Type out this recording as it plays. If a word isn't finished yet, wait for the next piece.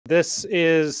this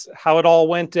is how it all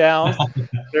went down.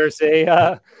 There's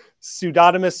a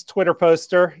pseudonymous Twitter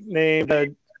poster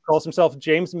named, calls himself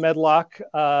James Medlock,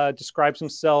 describes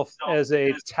himself as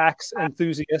a tax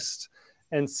enthusiast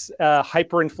and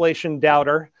hyperinflation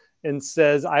doubter, and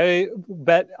says,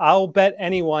 I'll bet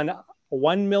anyone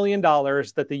 $1 million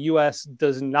that the U.S.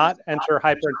 does not enter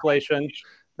hyperinflation.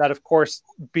 That, of course,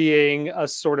 being a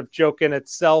sort of joke in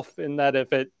itself, in that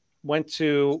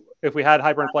if we had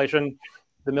hyperinflation,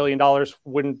 the $1 million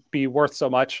wouldn't be worth so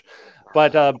much.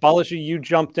 But Balaji, you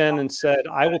jumped in and said,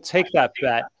 I will take that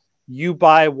bet. You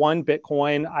buy 1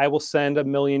 Bitcoin, I will send $1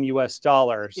 million US.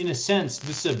 In a sense,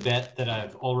 this is a bet that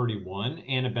I've already won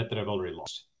and a bet that I've already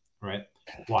lost, right?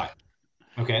 Why?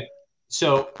 Okay.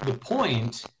 So the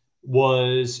point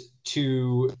was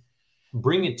to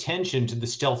bring attention to the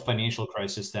stealth financial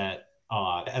crisis that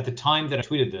at the time that I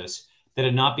tweeted this, that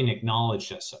had not been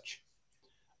acknowledged as such.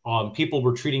 People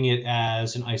were treating it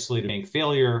as an isolated bank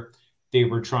failure. They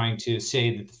were trying to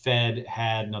say that the Fed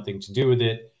had nothing to do with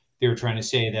it. They were trying to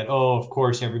say that, oh, of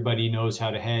course, everybody knows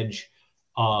how to hedge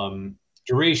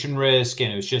duration risk,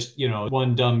 and it was just,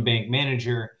 one dumb bank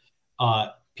manager.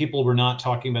 People were not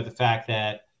talking about the fact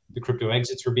that the crypto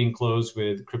exits were being closed,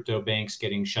 with crypto banks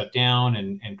getting shut down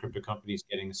and crypto companies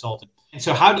getting assaulted. And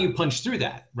so how do you punch through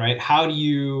that, right? How do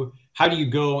you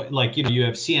go, like, you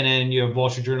have CNN, you have Wall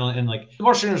Street Journal, and like the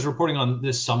Wall Street Journal is reporting on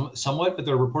this somewhat, but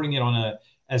they're reporting it on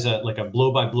as a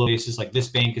blow by blow basis, like this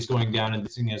bank is going down and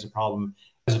this thing has a problem,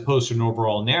 as opposed to an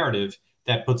overall narrative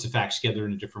that puts the facts together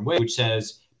in a different way, which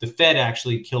says the Fed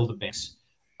actually killed the banks.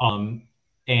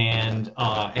 And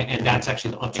that's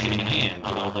actually the upstream hand,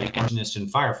 like engineer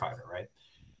and firefighter, right?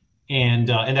 And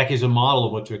that gives a model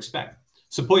of what to expect.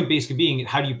 So point basically being,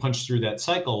 how do you punch through that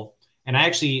cycle? And I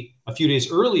actually, a few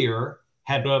days earlier,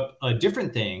 had up a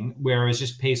different thing where I was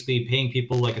just basically paying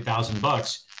people like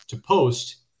 $1,000 to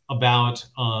post about,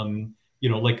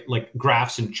 like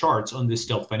graphs and charts on this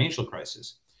stealth financial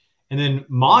crisis. And then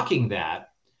mocking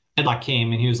that, Medlock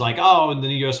came and he was like, oh, and the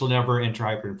U.S. will never enter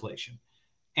hyperinflation.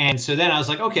 And so then I was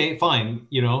like, okay, fine.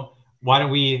 Why don't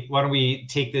we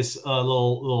take this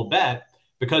little bet?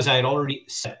 Because I had already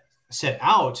set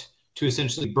out to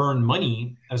essentially burn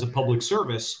money as a public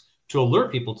service to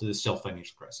alert people to this stealth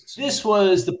financial crisis. This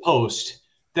was the post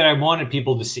that I wanted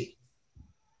people to see.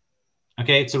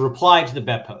 Okay, it's a reply to the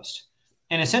bet post,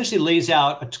 and essentially lays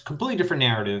out a completely different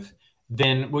narrative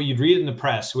than what you'd read in the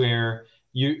press, where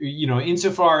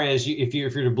insofar as if you're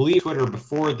to believe Twitter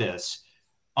before this,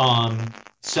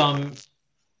 some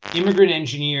immigrant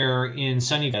engineer in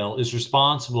Sunnyvale is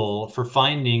responsible for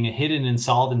finding a hidden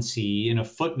insolvency in a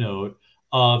footnote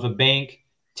of a bank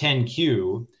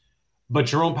 10Q, but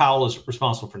Jerome Powell is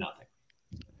responsible for nothing.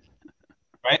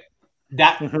 Right?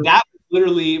 That was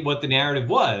literally what the narrative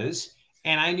was.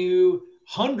 And I knew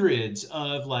hundreds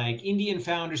of like Indian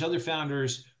founders, other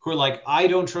founders who are like, I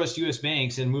don't trust US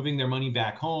banks, and moving their money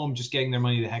back home, just getting their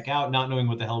money the heck out, not knowing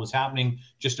what the hell was happening,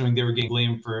 just knowing they were getting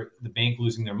blamed for the bank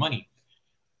losing their money.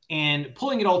 And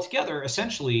pulling it all together,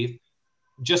 essentially,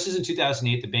 just as in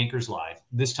 2008, the bankers lied.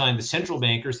 This time, the central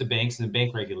bankers, the banks, and the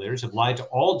bank regulators have lied to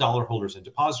all dollar holders and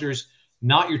depositors.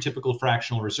 Not your typical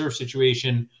fractional reserve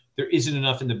situation. There isn't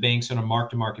enough in the banks on a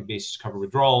mark-to-market basis to cover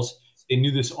withdrawals. They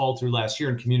knew this all through last year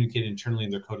and communicated internally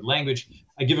in their coded language.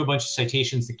 I give a bunch of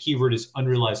citations. The keyword is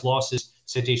unrealized losses,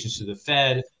 citations to the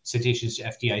Fed, citations to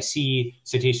FDIC,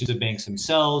 citations to banks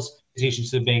themselves,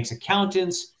 citations to the bank's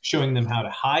accountants, showing them how to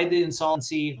hide the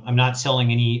insolvency. I'm not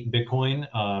selling any Bitcoin.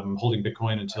 I'm holding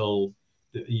Bitcoin until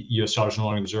the US dollar is no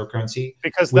longer the reserve currency.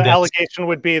 Because the allegation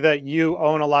would be that you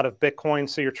own a lot of Bitcoin,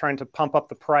 so you're trying to pump up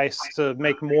the price to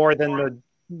make more than the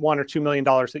 $1 or $2 million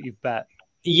that you've bet.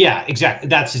 Yeah, exactly.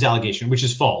 That's his allegation, which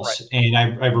is false. Right. And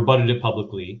I've rebutted it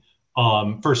publicly.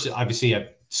 First, obviously, I've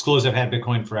disclosed I've had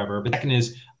Bitcoin forever. But second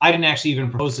is, I didn't actually even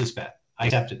propose this bet. I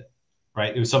accepted it,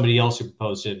 right? It was somebody else who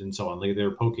proposed it and so on. Like, they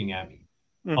were poking at me.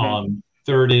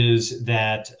 Third is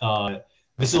that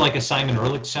this is like a Simon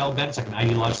Ehrlich style bet. It's like an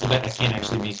ideological bet. I can't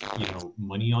actually make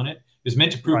money on it. It was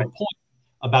meant to prove a point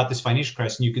about this financial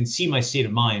crisis. And you can see my state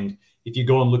of mind if you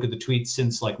go and look at the tweets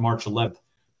since like March 11th.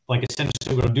 Like,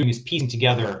 essentially what I'm doing is piecing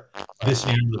together this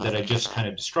narrative that I just kind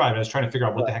of described. I was trying to figure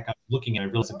out what the heck I was looking at. I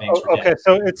realized the banks were dead. Okay,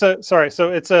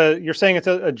 so you're saying it's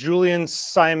a Julian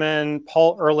Simon,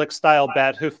 Paul Ehrlich style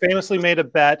bet, who famously made a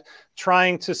bet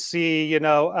trying to see,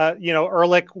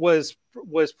 Ehrlich was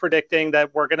predicting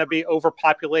that we're going to be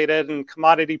overpopulated and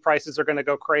commodity prices are going to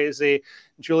go crazy.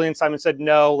 Julian Simon said,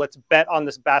 no, let's bet on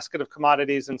this basket of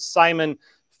commodities. And Simon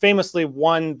famously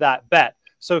won that bet.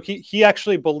 So he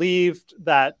actually believed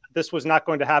that this was not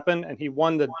going to happen, and he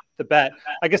won the bet.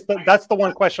 I guess that's the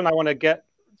one question I want to get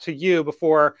to you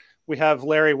before we have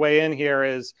Larry weigh in here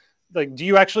is, like, do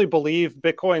you actually believe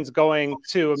Bitcoin's going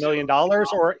to $1 million,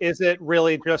 or is it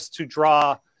really just to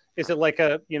draw? Is it like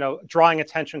a, drawing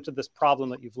attention to this problem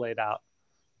that you've laid out?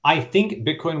 I think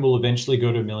Bitcoin will eventually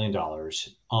go to $1 million.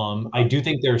 I do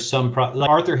think there's some like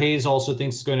Arthur Hayes also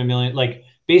thinks it's going to $1 million. Like,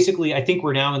 basically, I think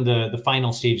we're now in the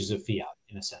final stages of fiat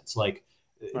in a sense. Like,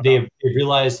 they've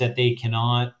realized that they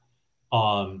cannot.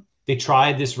 They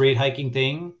tried this rate hiking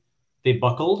thing, they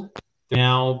buckled. They're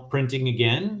now printing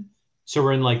again. So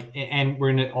we're in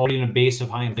already in a base of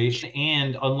high inflation.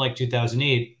 And unlike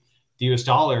 2008, the US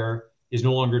dollar is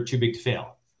no longer too big to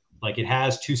fail. Like, it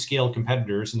has two scale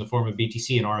competitors in the form of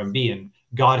BTC and RMB. And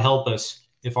God help us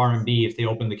if RMB, if they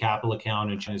open the capital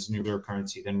account in China's nuclear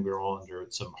currency, then we're all under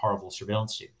some horrible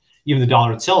surveillance state. Even the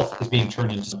dollar itself is being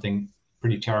turned into something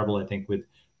pretty terrible, I think, with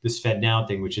this Fed now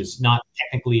thing, which is not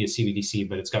technically a CBDC,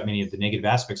 but it's got many of the negative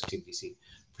aspects of CBDC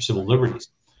for civil liberties.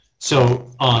 So,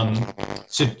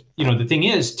 the thing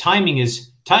is, timing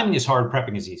is hard,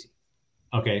 prepping is easy.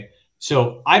 Okay.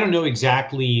 So I don't know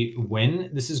exactly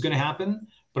when this is going to happen,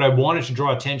 but I wanted to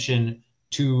draw attention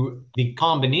to the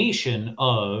combination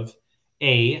of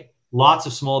lots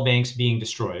of small banks being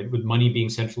destroyed with money being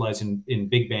centralized in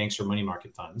big banks or money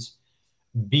market funds.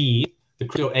 B, the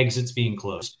crypto exits being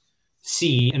closed.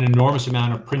 C, an enormous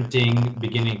amount of printing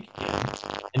beginning again.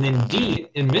 And then D,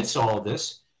 amidst all of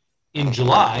this, in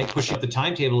July, pushing up the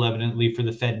timetable evidently for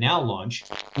the Fed Now launch,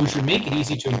 which would make it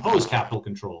easy to impose capital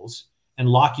controls and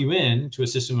lock you in to a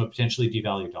system of potentially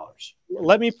devalued dollars.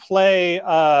 Let me play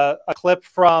a clip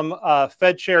from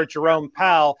Fed Chair Jerome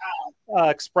Powell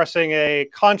expressing a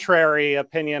contrary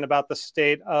opinion about the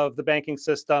state of the banking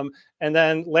system. And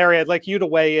then, Larry, I'd like you to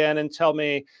weigh in and tell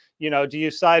me, do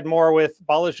you side more with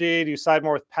Balaji? Do you side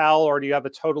more with Powell? Or do you have a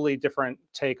totally different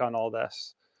take on all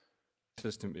this?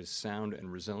 System is sound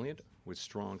and resilient with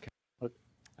strong.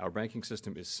 Our banking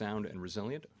system is sound and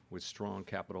resilient with strong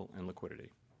capital and liquidity.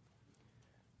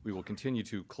 We will continue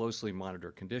to closely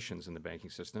monitor conditions in the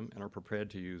banking system and are prepared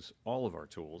to use all of our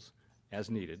tools as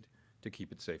needed to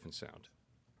keep it safe and sound.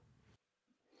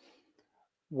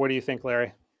 What do you think,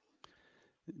 Larry?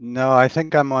 No, I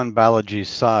think I'm on Balaji's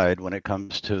side when it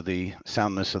comes to the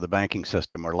soundness of the banking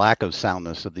system, or lack of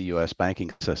soundness of the U.S.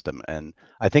 banking system. And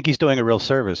I think he's doing a real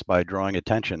service by drawing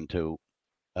attention to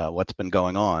what's been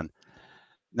going on.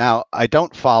 Now, I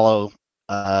don't follow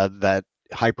that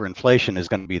hyperinflation is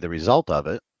going to be the result of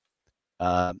it.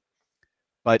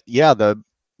 But yeah, the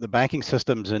banking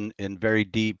system's in very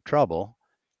deep trouble,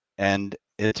 and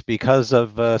it's because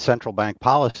of central bank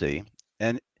policy.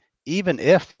 And even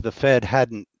if the Fed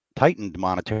hadn't tightened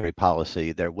monetary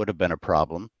policy, there would have been a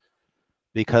problem,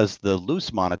 because the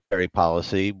loose monetary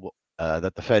policy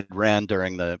that the Fed ran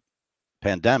during the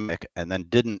pandemic and then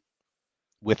didn't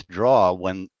withdraw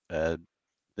when the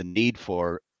need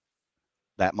for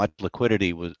that much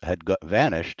liquidity had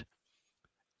vanished,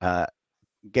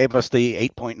 gave us the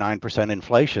 8.9%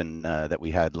 inflation that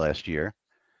we had last year.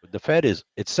 The Fed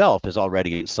itself is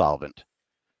already insolvent.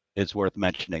 It's worth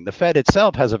mentioning. The Fed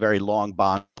itself has a very long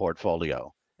bond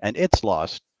portfolio, and it's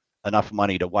lost enough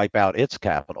money to wipe out its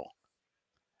capital.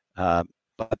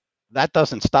 But that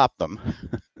doesn't stop them.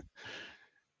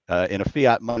 In a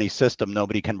fiat money system,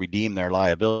 nobody can redeem their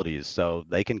liabilities, so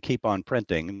they can keep on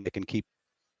printing, they can keep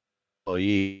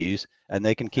employees, and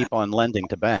they can keep on lending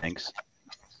to banks.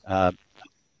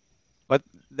 But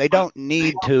they don't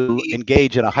need to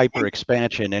engage in a hyper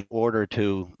expansion in order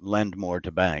to lend more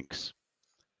to banks.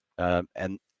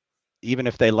 And even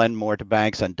if they lend more to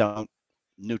banks and don't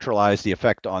neutralize the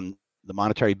effect on the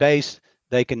monetary base,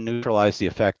 they can neutralize the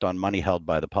effect on money held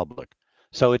by the public.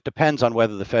 So it depends on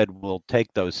whether the Fed will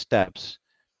take those steps.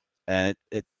 And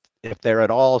if they're at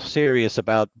all serious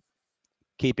about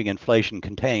keeping inflation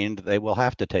contained, they will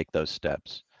have to take those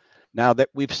steps. Now, that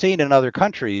we've seen in other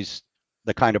countries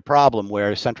the kind of problem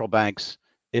where central banks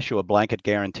issue a blanket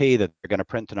guarantee that they're going to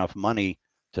print enough money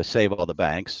to save all the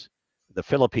banks. The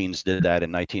Philippines did that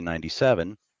in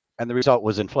 1997, and the result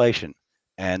was inflation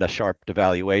and a sharp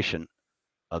devaluation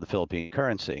of the Philippine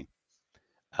currency.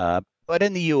 But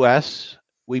in the US,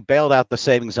 we bailed out the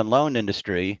savings and loan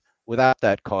industry without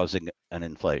that causing an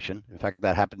inflation. In fact,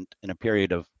 that happened in a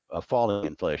period of falling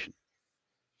inflation.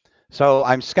 So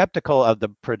I'm skeptical of the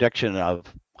prediction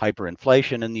of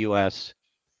hyperinflation in the US,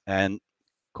 and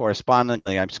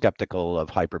correspondingly, I'm skeptical of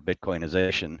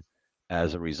hyper-Bitcoinization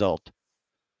as a result.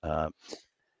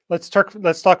 Let's talk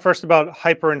first about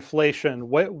hyperinflation.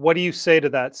 What do you say to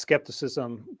that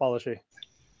skepticism, Balaji?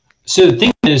 So the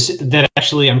thing is that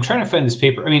actually, I'm trying to find this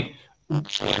paper. I mean,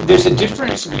 there's a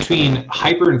difference between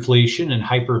hyperinflation and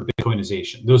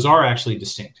hyper-Bitcoinization. Those are actually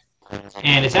distinct.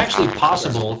 And it's actually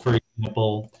possible, for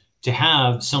example, to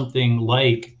have something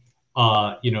like,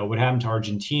 what happened to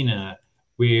Argentina,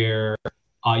 where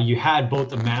you had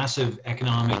both a massive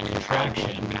economic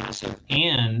contraction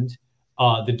and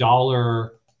the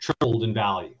dollar tripled in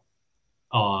value,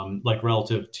 like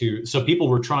relative to, so people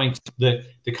were trying to, the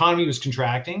economy was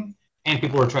contracting and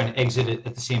people were trying to exit it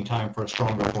at the same time for a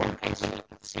stronger form,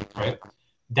 right?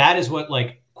 That is what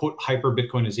like quote hyper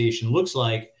Bitcoinization looks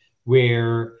like,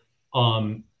 where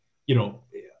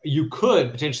you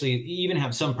could potentially even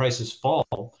have some prices fall,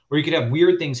 or you could have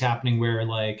weird things happening where,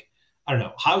 like, I don't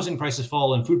know, housing prices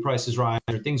fall and food prices rise,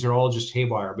 or things are all just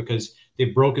haywire because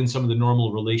they've broken some of the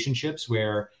normal relationships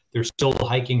where they're still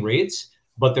hiking rates,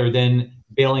 but they're then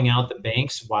bailing out the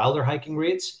banks while they're hiking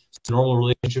rates. So the normal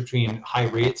relationship between high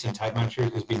rates and tight monetary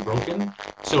is being broken.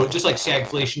 So just like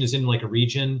stagflation is in like a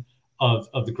region of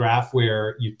the graph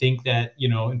where you think that,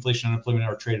 inflation and unemployment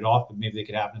are traded off, but maybe they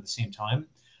could happen at the same time.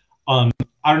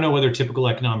 I don't know whether typical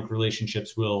economic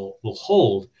relationships will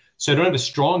hold. So I don't have a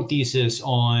strong thesis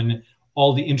on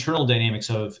all the internal dynamics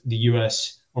of the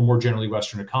US or more generally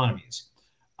Western economies.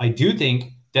 I do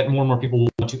think that more and more people will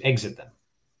want to exit them.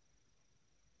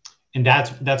 And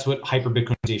that's what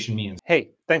hyper-Bitcoinization means. Hey,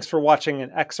 thanks for watching an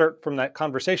excerpt from that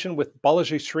conversation with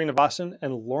Balaji Srinivasan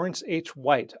and Lawrence H.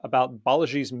 White about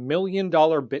Balaji's $1 million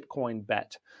Bitcoin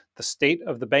bet, the state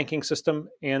of the banking system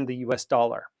and the US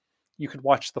dollar. You could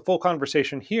watch the full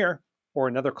conversation here or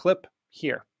another clip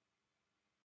here.